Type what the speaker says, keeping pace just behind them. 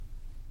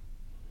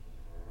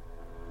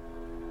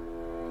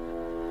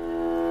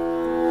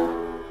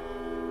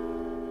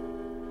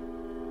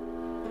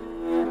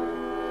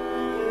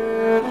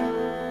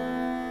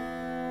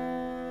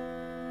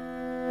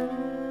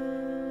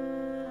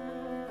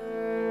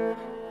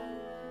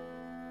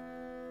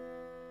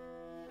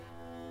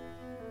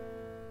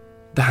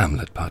the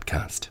Hamlet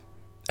Podcast,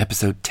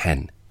 Episode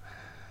 10.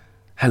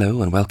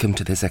 Hello and welcome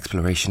to this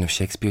exploration of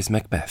Shakespeare's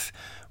Macbeth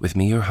with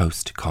me, your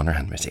host, Conor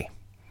Hanratty.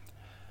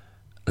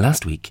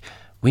 Last week,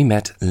 we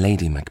met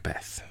Lady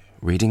Macbeth,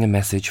 reading a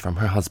message from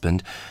her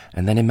husband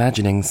and then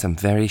imagining some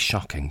very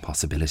shocking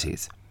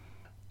possibilities,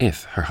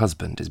 if her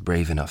husband is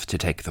brave enough to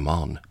take them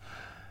on.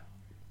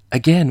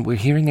 Again, we're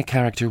hearing a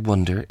character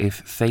wonder if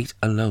fate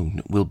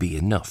alone will be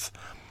enough.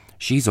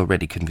 She's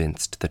already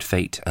convinced that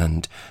fate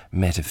and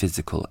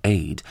metaphysical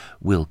aid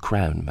will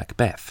crown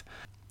Macbeth,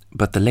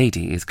 but the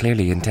lady is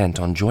clearly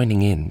intent on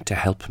joining in to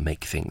help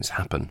make things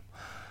happen.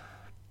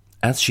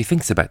 As she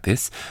thinks about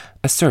this,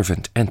 a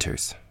servant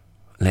enters.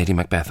 Lady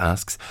Macbeth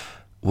asks,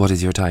 "What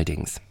is your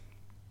tidings?"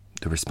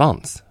 The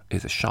response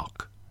is a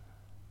shock.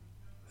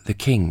 "The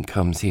king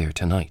comes here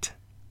tonight."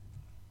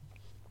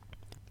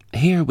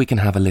 Here we can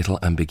have a little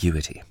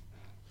ambiguity.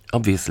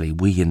 Obviously,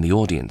 we in the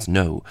audience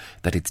know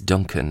that it's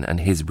Duncan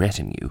and his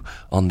retinue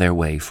on their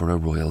way for a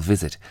royal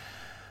visit.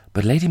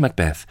 But Lady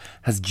Macbeth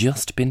has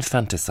just been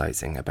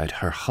fantasizing about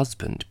her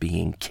husband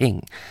being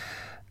king,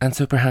 and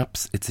so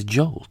perhaps it's a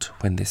jolt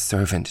when this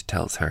servant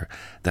tells her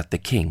that the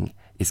king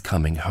is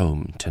coming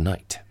home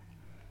tonight.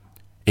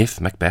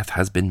 If Macbeth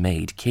has been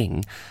made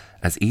king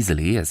as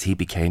easily as he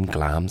became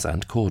Glamis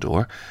and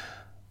Cawdor,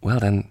 well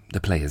then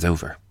the play is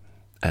over,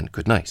 and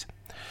good night.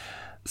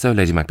 So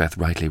Lady Macbeth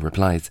rightly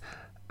replies,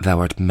 "Thou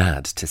art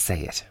mad to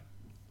say it."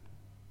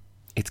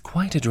 It's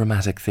quite a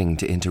dramatic thing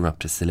to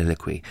interrupt a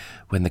soliloquy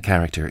when the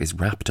character is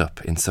wrapped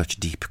up in such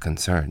deep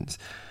concerns.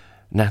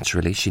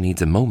 Naturally, she needs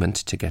a moment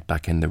to get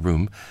back in the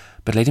room,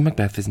 but Lady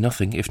Macbeth is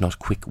nothing if not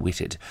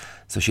quick-witted,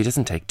 so she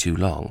doesn't take too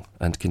long,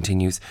 and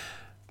continues,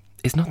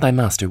 "Is not thy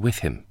master with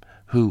him,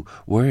 who,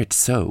 were it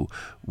so,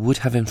 would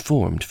have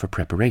informed for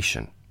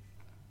preparation?"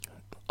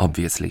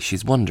 Obviously,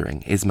 she's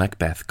wondering, is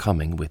Macbeth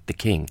coming with the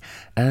king?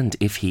 And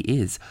if he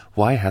is,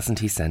 why hasn't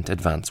he sent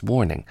advance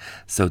warning,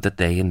 so that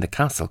they in the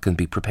castle can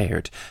be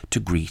prepared to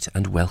greet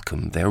and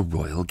welcome their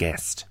royal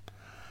guest?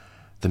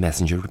 The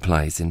messenger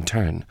replies in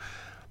turn,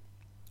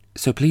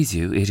 "So please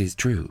you, it is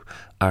true,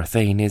 our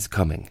Thane is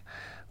coming.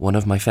 One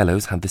of my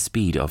fellows had the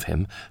speed of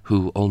him,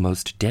 who,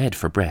 almost dead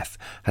for breath,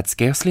 had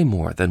scarcely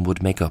more than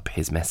would make up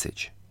his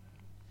message."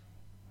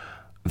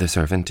 The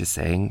servant is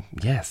saying,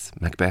 yes,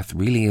 Macbeth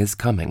really is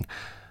coming.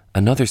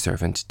 Another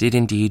servant did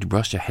indeed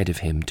rush ahead of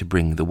him to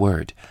bring the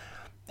word.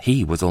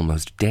 He was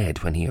almost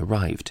dead when he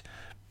arrived,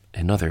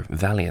 another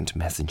valiant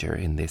messenger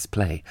in this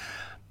play,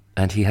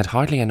 and he had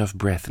hardly enough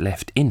breath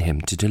left in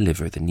him to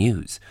deliver the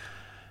news.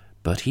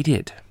 But he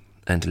did,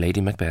 and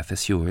Lady Macbeth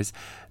assures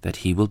that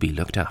he will be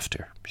looked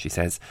after. She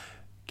says,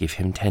 "Give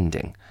him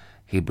tending,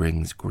 he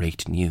brings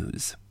great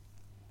news."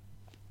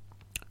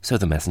 So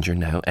the messenger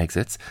now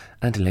exits,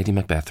 and Lady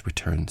Macbeth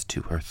returns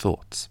to her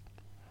thoughts.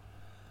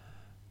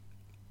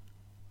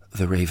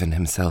 "The raven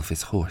himself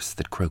is hoarse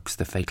that croaks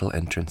the fatal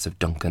entrance of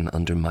Duncan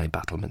under my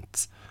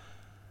battlements.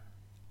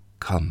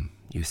 Come,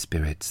 you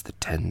spirits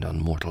that tend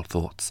on mortal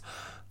thoughts,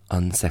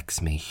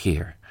 unsex me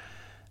here,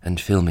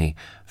 and fill me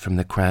from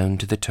the crown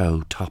to the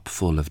toe top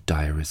full of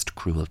direst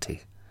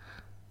cruelty.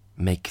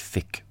 Make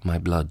thick my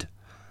blood.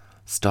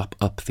 Stop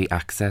up the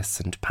access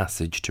and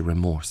passage to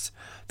remorse,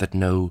 that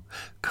no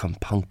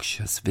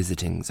compunctious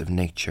visitings of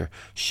nature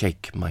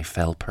shake my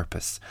fell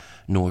purpose,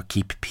 nor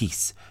keep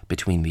peace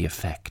between the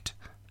effect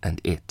and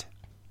it.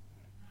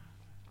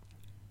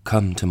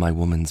 Come to my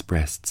woman's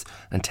breasts,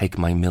 and take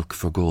my milk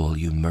for gall,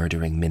 you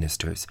murdering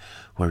ministers,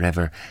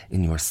 wherever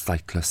in your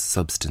sightless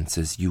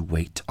substances you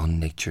wait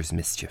on nature's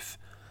mischief.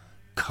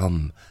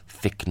 Come,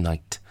 thick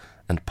night,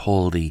 and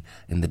pall thee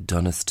in the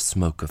dunnest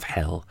smoke of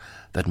hell,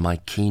 that my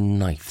keen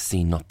knife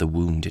see not the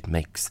wound it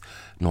makes,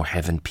 nor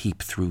heaven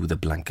peep through the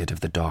blanket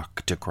of the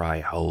dark to cry,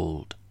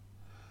 hold,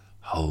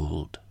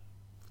 hold."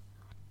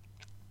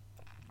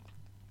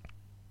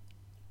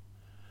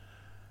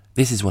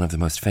 This is one of the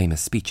most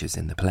famous speeches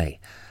in the play.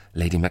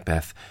 Lady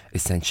Macbeth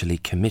essentially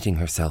committing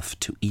herself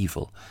to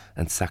evil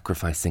and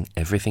sacrificing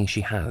everything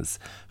she has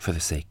for the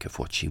sake of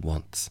what she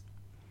wants.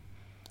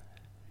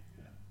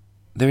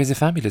 There is a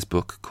fabulous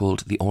book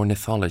called The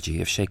Ornithology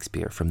of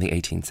Shakespeare from the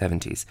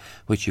 1870s,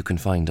 which you can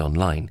find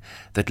online,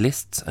 that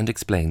lists and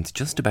explains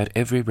just about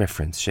every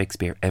reference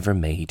Shakespeare ever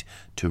made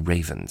to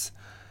ravens.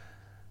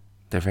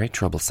 They're very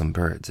troublesome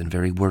birds and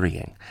very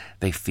worrying.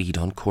 They feed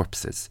on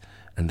corpses,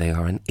 and they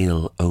are an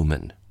ill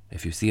omen.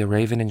 If you see a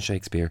raven in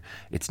Shakespeare,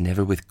 it's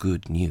never with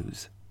good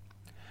news.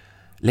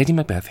 Lady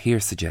Macbeth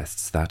here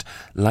suggests that,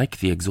 like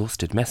the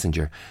exhausted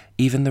messenger,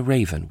 even the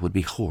raven would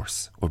be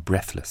hoarse or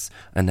breathless,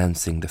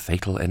 announcing the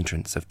fatal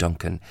entrance of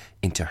Duncan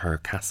into her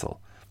castle,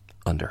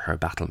 under her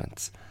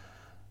battlements.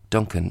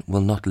 Duncan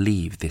will not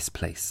leave this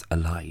place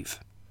alive.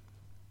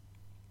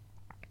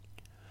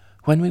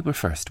 When we were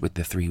first with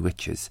the three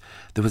witches,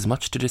 there was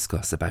much to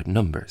discuss about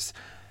numbers.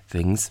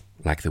 Things,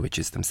 like the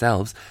witches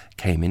themselves,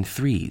 came in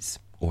threes,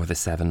 or the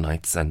 7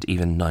 nights, and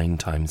even 9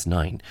 times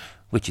 9,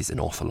 which is an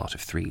awful lot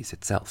of threes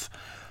itself.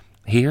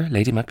 Here,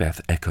 Lady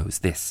Macbeth echoes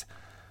this.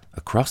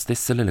 Across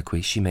this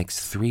soliloquy she makes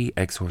 3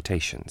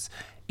 exhortations,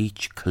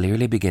 each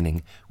clearly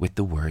beginning with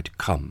the word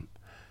come.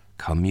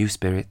 Come, you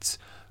spirits,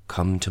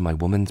 come to my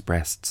woman's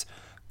breasts,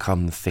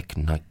 come thick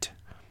night.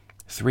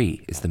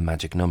 3 is the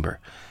magic number,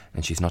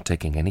 and she's not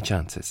taking any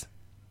chances.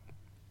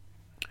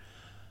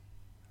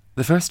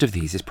 The first of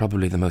these is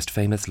probably the most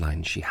famous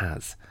line she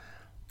has.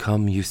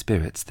 Come, you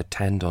spirits that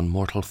tend on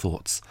mortal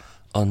thoughts,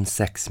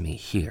 unsex me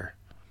here.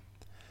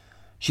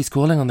 She's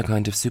calling on the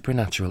kind of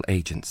supernatural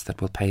agents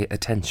that will pay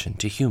attention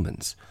to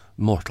humans,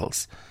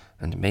 mortals,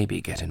 and maybe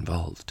get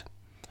involved.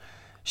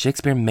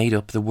 Shakespeare made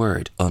up the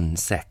word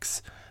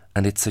unsex,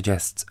 and it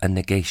suggests a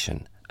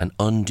negation, an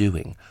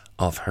undoing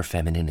of her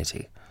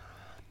femininity.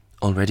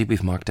 Already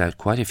we've marked out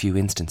quite a few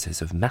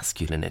instances of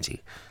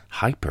masculinity,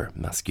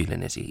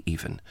 hyper-masculinity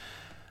even,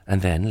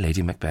 and then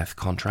Lady Macbeth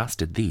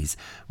contrasted these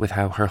with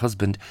how her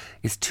husband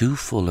is too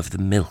full of the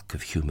milk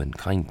of human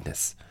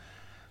kindness.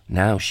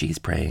 Now she's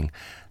praying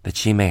that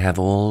she may have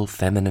all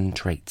feminine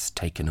traits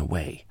taken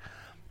away.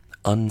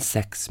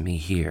 Unsex me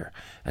here,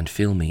 and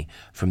fill me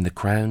from the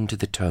crown to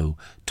the toe,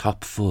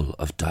 top full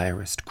of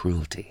direst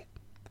cruelty.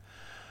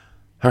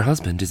 Her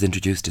husband is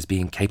introduced as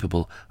being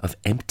capable of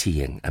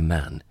emptying a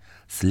man,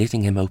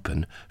 slitting him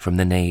open from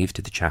the nave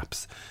to the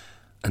chaps,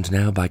 and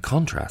now by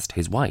contrast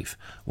his wife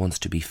wants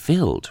to be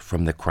filled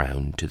from the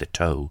crown to the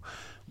toe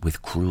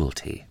with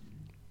cruelty.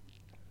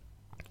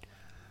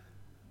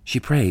 She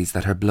prays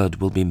that her blood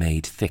will be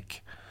made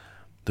thick.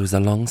 There was a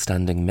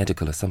long-standing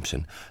medical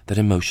assumption that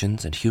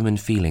emotions and human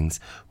feelings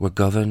were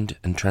governed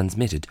and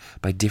transmitted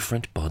by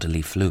different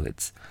bodily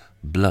fluids,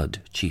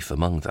 blood chief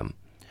among them.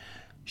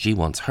 She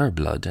wants her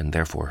blood, and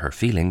therefore her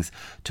feelings,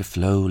 to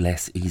flow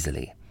less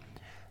easily.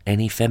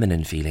 Any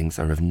feminine feelings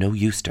are of no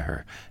use to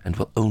her and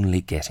will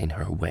only get in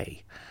her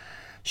way.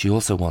 She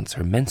also wants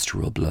her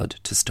menstrual blood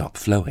to stop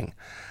flowing.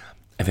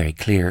 A very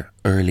clear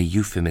early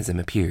euphemism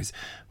appears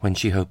when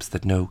she hopes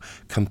that no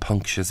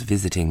compunctious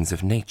visitings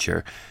of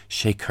nature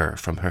shake her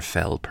from her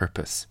fell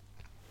purpose.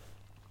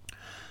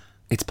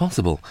 It's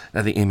possible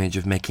that the image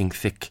of making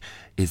thick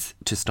is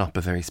to stop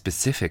a very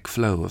specific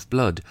flow of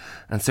blood,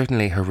 and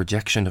certainly her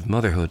rejection of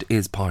motherhood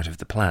is part of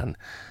the plan.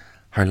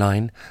 Her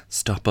line,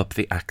 stop up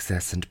the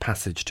access and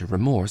passage to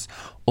remorse,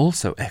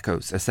 also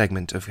echoes a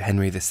segment of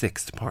Henry VI,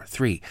 Part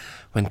 3,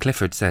 when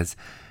Clifford says,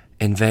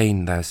 In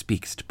vain thou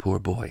speak'st, poor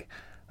boy.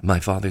 My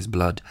father's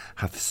blood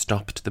hath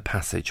stopped the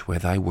passage where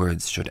thy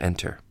words should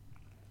enter.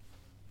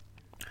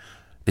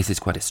 This is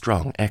quite a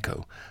strong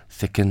echo,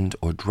 thickened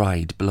or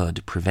dried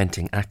blood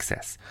preventing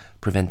access,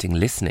 preventing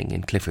listening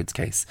in Clifford's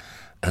case,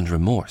 and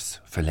remorse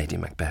for Lady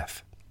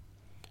Macbeth.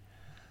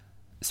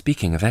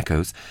 Speaking of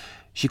echoes,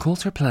 she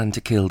calls her plan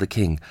to kill the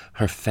king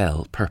her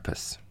fell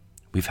purpose.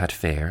 We've had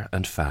fair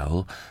and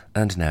foul,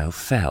 and now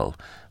fell,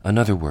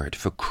 another word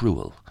for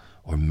cruel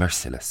or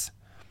merciless.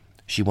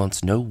 She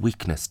wants no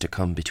weakness to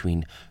come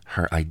between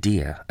her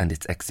idea and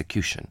its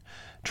execution,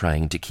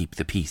 trying to keep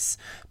the peace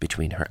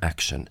between her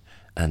action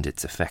and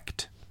its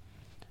effect.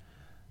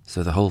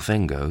 So the whole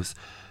thing goes,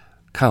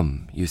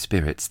 Come, you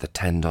spirits that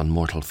tend on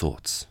mortal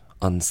thoughts,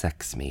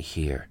 unsex me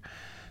here,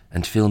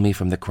 and fill me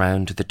from the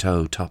crown to the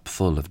toe top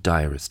full of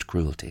direst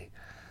cruelty.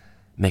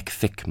 Make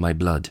thick my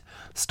blood,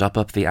 stop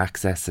up the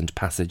access and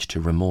passage to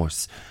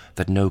remorse,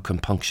 that no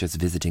compunctious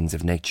visitings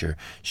of nature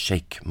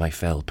shake my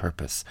fell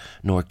purpose,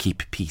 nor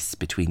keep peace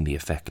between the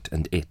effect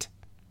and it.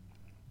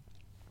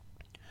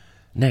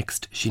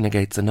 Next, she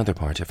negates another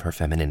part of her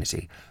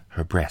femininity,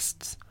 her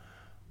breasts.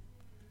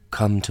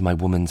 Come to my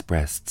woman's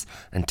breasts,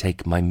 and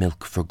take my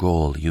milk for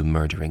gall, you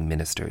murdering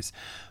ministers,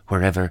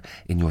 wherever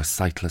in your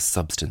sightless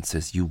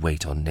substances you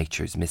wait on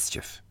nature's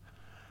mischief.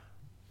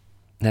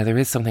 Now there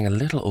is something a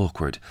little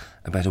awkward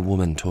about a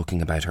woman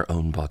talking about her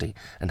own body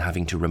and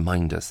having to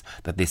remind us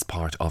that this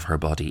part of her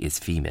body is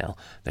female,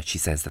 that she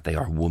says that they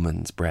are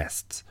woman's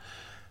breasts.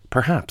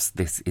 Perhaps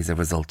this is a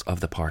result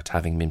of the part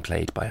having been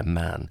played by a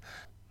man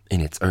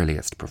in its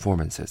earliest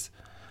performances.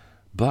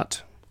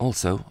 But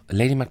also,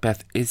 Lady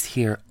Macbeth is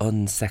here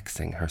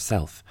unsexing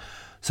herself,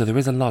 so there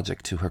is a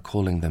logic to her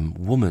calling them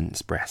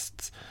woman's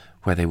breasts,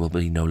 where they will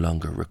be no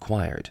longer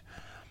required.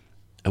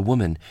 A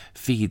woman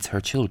feeds her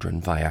children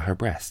via her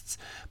breasts,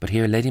 but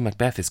here Lady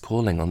Macbeth is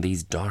calling on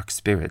these dark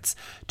spirits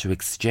to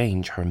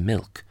exchange her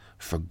milk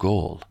for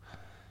gall.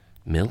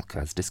 Milk,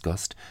 as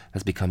discussed,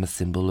 has become a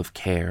symbol of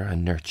care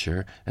and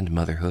nurture and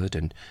motherhood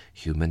and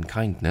human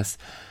kindness,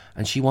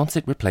 and she wants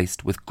it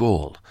replaced with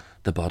gall,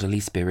 the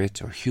bodily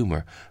spirit or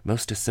humour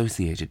most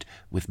associated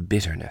with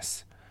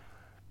bitterness.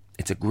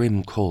 It's a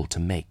grim call to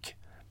make.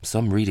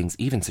 Some readings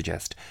even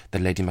suggest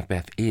that Lady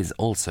Macbeth is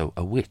also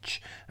a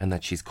witch, and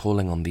that she's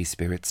calling on these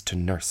spirits to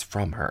nurse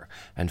from her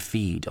and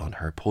feed on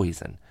her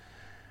poison.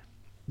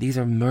 These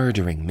are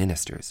murdering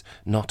ministers,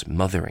 not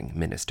mothering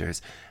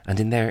ministers, and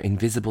in their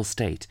invisible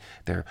state,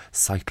 their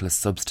sightless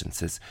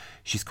substances,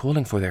 she's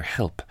calling for their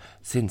help,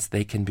 since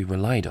they can be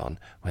relied on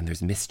when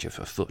there's mischief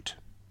afoot.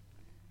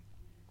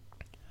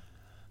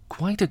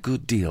 Quite a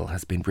good deal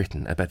has been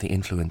written about the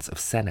influence of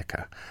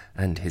Seneca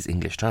and his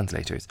English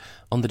translators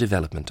on the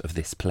development of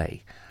this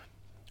play.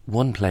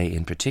 One play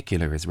in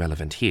particular is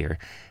relevant here,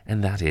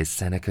 and that is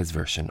Seneca's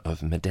version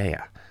of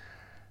Medea.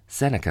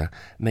 Seneca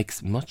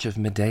makes much of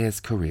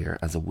Medea's career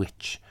as a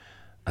witch,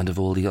 and of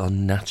all the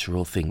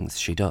unnatural things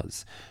she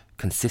does,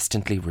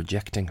 consistently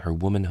rejecting her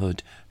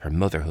womanhood, her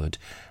motherhood,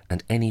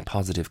 and any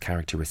positive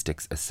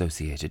characteristics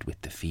associated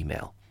with the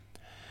female.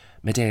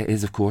 Medea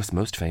is, of course,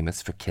 most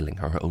famous for killing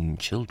her own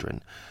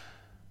children,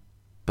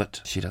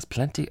 but she does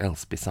plenty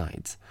else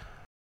besides.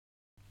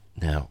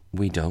 Now,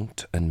 we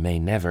don't and may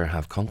never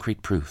have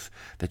concrete proof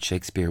that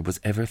Shakespeare was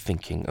ever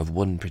thinking of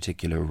one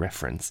particular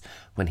reference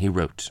when he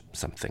wrote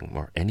something,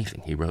 or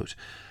anything he wrote,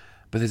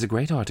 but there's a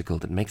great article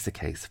that makes a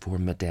case for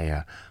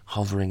Medea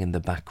hovering in the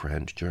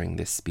background during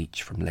this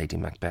speech from Lady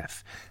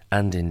Macbeth,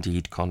 and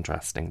indeed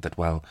contrasting that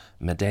while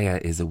Medea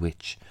is a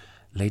witch,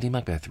 Lady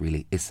Macbeth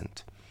really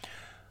isn't.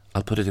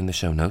 I'll put it in the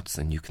show notes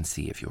and you can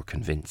see if you're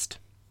convinced.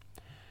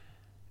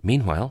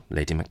 Meanwhile,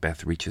 Lady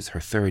Macbeth reaches her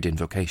third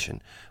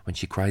invocation when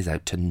she cries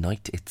out to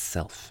night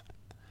itself.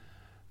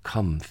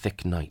 "Come,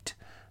 thick night,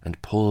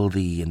 and pall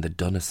thee in the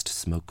dunnest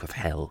smoke of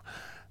hell,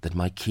 that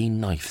my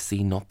keen knife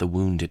see not the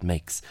wound it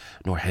makes,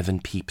 nor heaven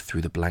peep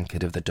through the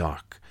blanket of the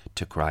dark,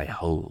 to cry,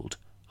 hold,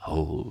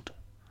 hold."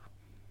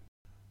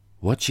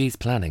 What she's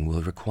planning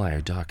will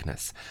require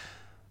darkness,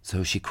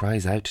 so she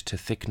cries out to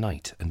thick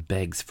night and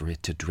begs for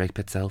it to drape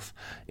itself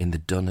in the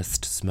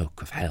dunnest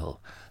smoke of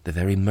hell, the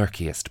very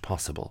murkiest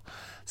possible,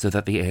 so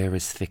that the air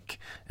is thick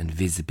and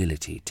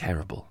visibility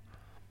terrible.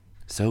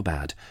 So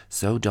bad,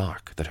 so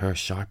dark that her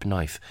sharp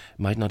knife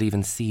might not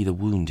even see the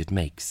wound it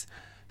makes,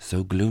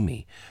 so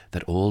gloomy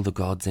that all the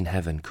gods in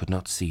heaven could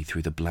not see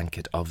through the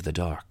blanket of the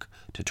dark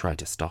to try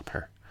to stop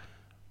her.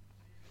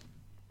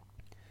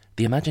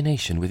 The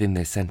imagination within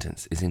this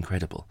sentence is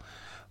incredible.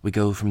 We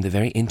go from the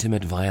very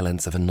intimate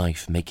violence of a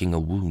knife making a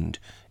wound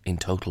in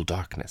total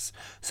darkness,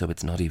 so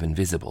it's not even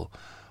visible,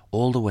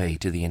 all the way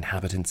to the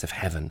inhabitants of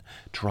heaven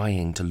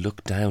trying to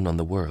look down on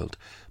the world,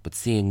 but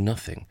seeing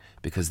nothing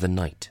because the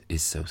night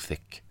is so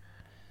thick.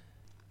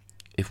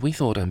 If we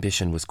thought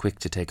ambition was quick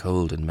to take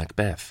hold in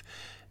Macbeth,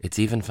 it's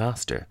even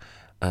faster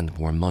and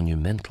more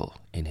monumental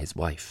in his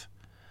wife.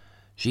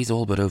 She's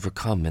all but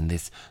overcome in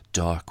this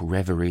dark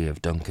reverie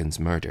of Duncan's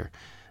murder,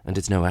 and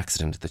it's no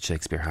accident that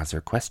Shakespeare has her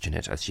question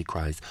it as she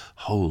cries,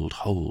 "Hold,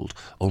 hold,"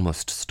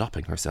 almost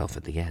stopping herself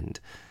at the end.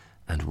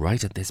 And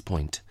right at this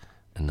point,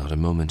 and not a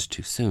moment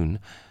too soon,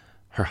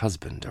 her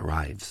husband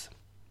arrives.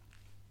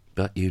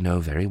 But you know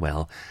very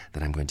well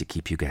that I'm going to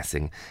keep you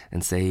guessing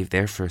and save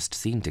their first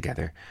scene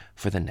together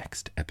for the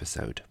next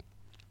episode.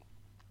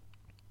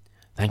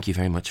 Thank you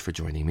very much for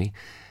joining me,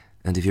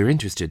 and if you're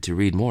interested to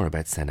read more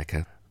about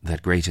Seneca,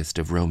 that greatest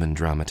of Roman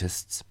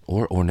dramatists,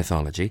 or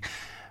ornithology,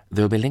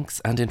 there'll be links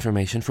and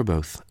information for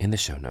both in the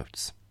show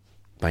notes.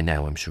 By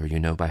now I'm sure you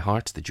know by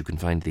heart that you can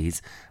find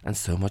these and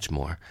so much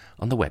more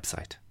on the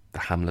website,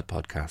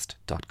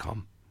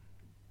 thehamletpodcast.com.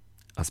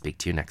 I'll speak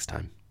to you next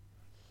time.